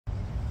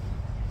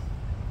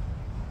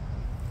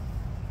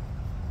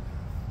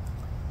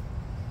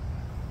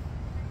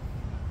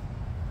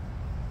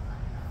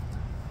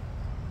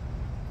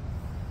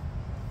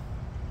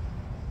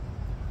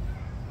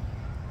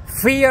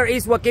Fear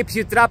is what keeps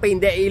you trapped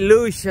in the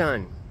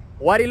illusion.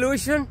 What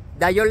illusion?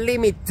 That you're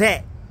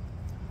limited.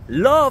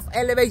 Love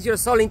elevates your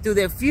soul into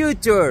the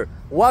future.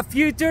 What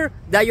future?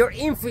 That you're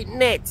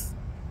infinite.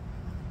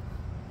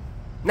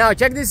 Now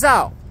check this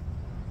out.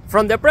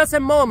 From the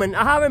present moment,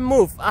 I haven't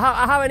moved.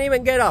 I haven't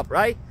even get up,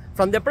 right?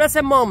 From the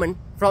present moment,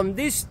 from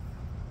this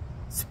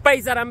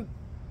space that I'm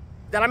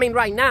in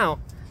right now,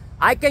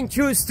 I can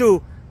choose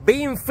to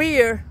be in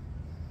fear,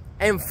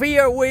 and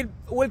fear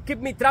will keep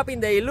me trapped in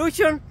the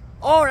illusion,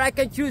 or I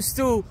can choose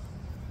to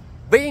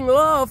be in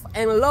love,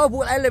 and love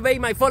will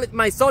elevate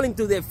my soul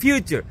into the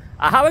future.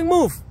 I haven't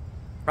moved,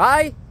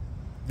 right?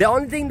 The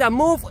only thing that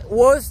moved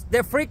was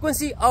the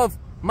frequency of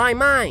my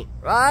mind,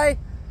 right?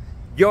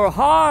 Your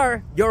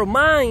heart, your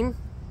mind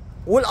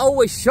will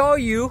always show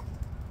you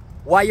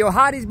what your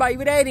heart is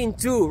vibrating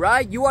to,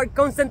 right? You are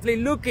constantly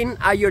looking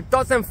at your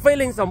thoughts and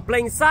feelings on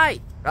plain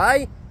sight,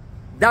 right?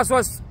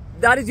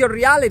 That is your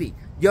reality.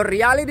 Your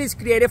reality is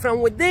created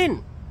from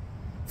within,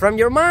 from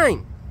your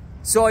mind.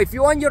 So if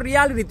you want your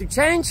reality to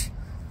change,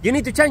 you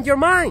need to change your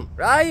mind,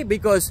 right?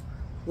 Because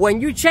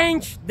when you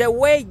change the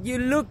way you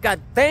look at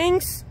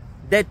things,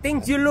 the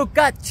things you look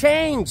at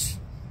change,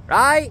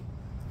 right?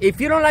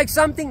 If you don't like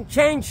something,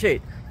 change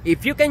it.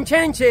 If you can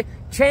change it,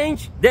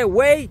 change the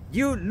way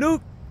you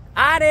look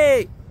at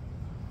it.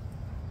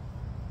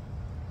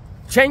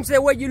 Change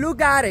the way you look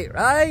at it,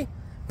 right?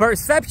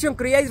 Perception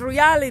creates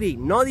reality,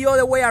 not the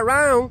other way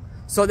around.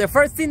 So the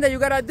first thing that you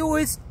gotta do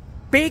is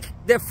pick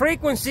the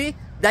frequency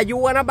that you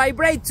wanna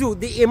vibrate to,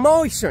 the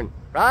emotion,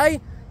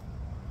 right?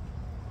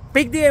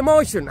 Pick the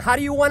emotion. How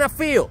do you wanna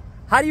feel?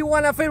 How do you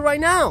wanna feel right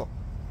now?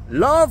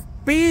 Love,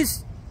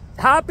 peace,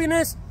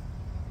 happiness,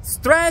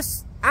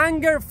 stress,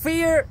 anger,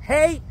 fear,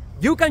 hate.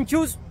 You can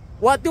choose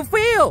what to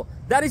feel.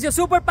 That is your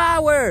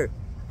superpower.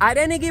 At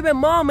any given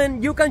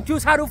moment, you can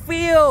choose how to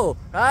feel,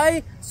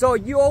 right? So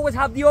you always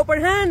have the upper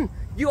hand.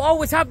 You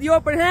always have the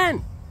upper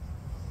hand.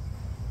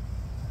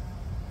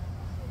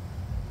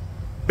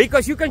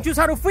 Because you can choose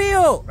how to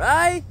feel,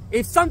 right?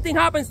 If something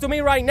happens to me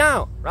right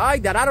now,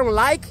 right, that I don't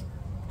like,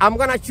 I'm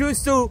gonna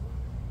choose to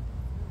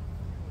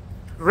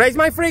raise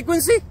my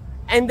frequency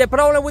and the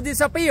problem will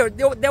disappear.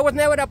 There was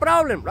never a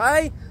problem,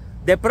 right?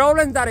 The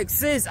problems that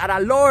exist at a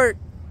lower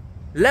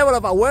level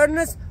of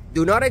awareness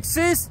do not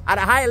exist at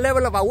a higher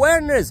level of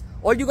awareness.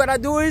 All you gotta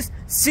do is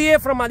see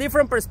it from a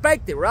different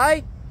perspective,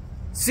 right?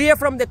 See it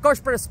from the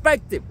coach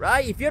perspective,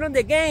 right? If you're in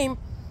the game,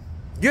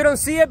 you don't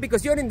see it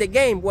because you're in the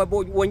game.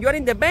 When you're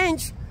in the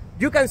bench,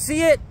 you can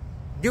see it.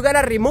 You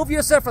gotta remove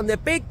yourself from the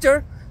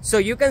picture so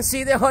you can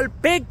see the whole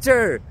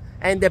picture.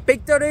 And the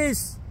picture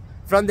is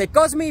from the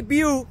cosmic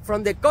view,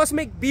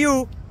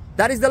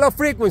 that is the love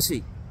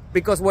frequency.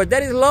 Because where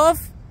there is love,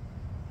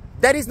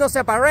 there is no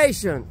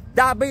separation.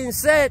 That being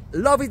said,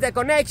 love is the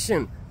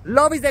connection.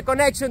 Love is the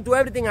connection to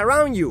everything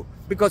around you.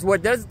 Because where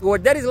there is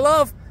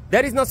love,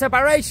 there is no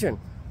separation.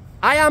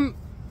 I am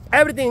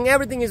everything and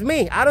everything is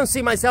me. I don't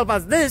see myself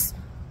as this.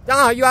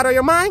 Are you out of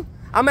your mind?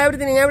 I'm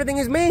everything and everything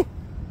is me.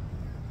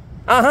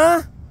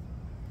 I'm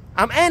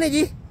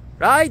energy,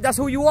 right? That's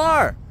who you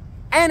are.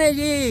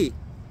 Energy.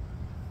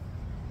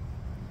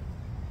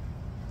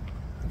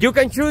 You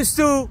can choose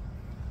to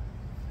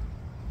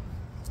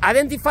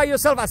identify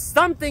yourself as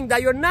something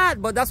that you're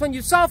not, but that's when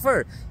you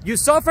suffer. You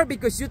suffer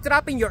because you're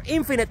trapping your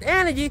infinite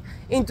energy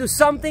into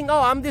something.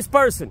 Oh, I'm this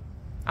person.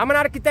 I'm an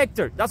architect.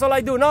 That's all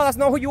I do. No, that's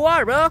not who you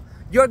are, bro.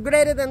 You're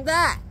greater than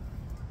that.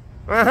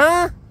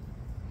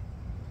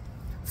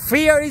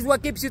 Fear is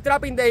what keeps you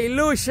trapped in the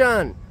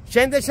illusion.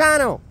 Change the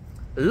channel.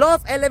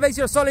 Love elevates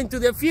your soul into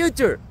the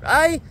future,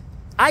 right?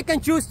 I can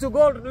choose to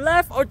go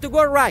left or to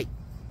go right.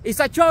 It's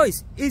a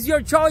choice. It's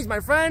your choice, my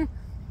friend.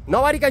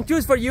 Nobody can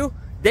choose for you.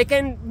 They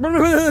can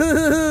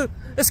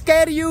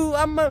scare you.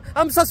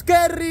 I'm so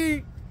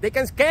scary. They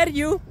can scare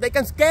you. They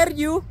can scare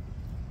you.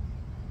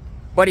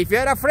 But if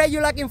you're afraid,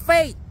 you're lacking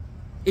faith.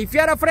 If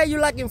you're afraid,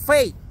 you're lacking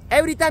faith.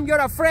 Every time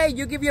you're afraid,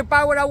 you give your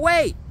power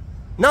away.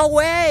 No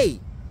way.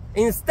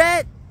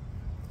 Instead,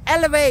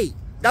 elevate.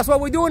 That's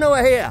what we're doing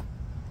over here.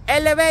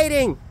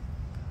 Elevating.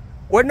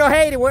 We're not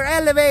hating, we're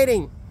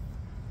elevating.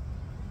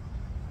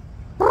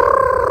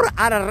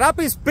 At a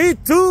rapid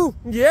speed too.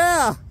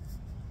 Yeah.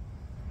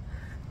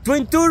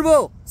 Twin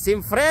turbo.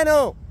 Sin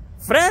freno.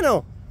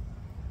 Freno.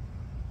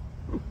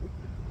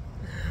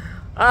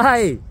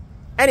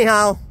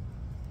 Anyhow.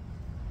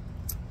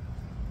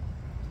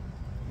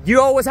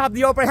 You always have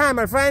the upper hand,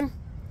 my friend.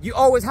 You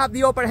always have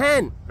the upper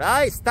hand,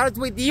 right? Starts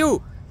with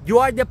you. You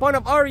are the point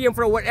of origin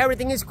from where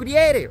everything is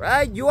created,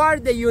 right? You are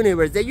the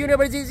universe. The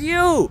universe is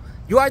you.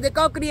 You are the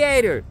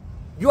co-creator.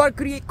 You are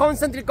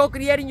constantly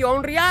co-creating your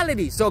own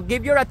reality. So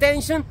give your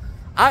attention.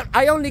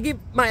 I only give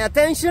my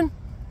attention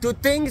to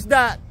things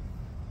that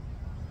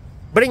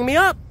bring me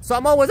up. So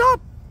I'm always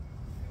up.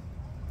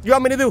 You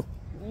want me to do?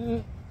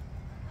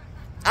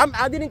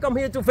 I didn't come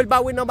here to feel bad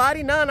with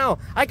nobody. No.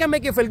 I can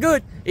make you feel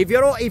good. If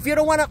you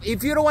don't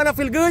wanna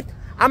feel good,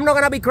 I'm not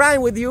gonna be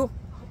crying with you.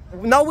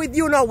 Not with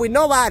you, no, with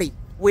nobody.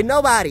 With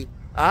nobody.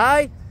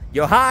 Alright?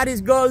 Your heart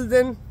is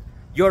golden.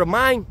 Your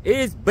mind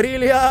is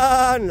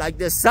brilliant like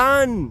the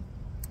sun.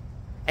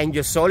 and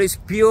your soul is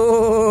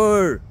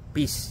pure.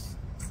 Peace.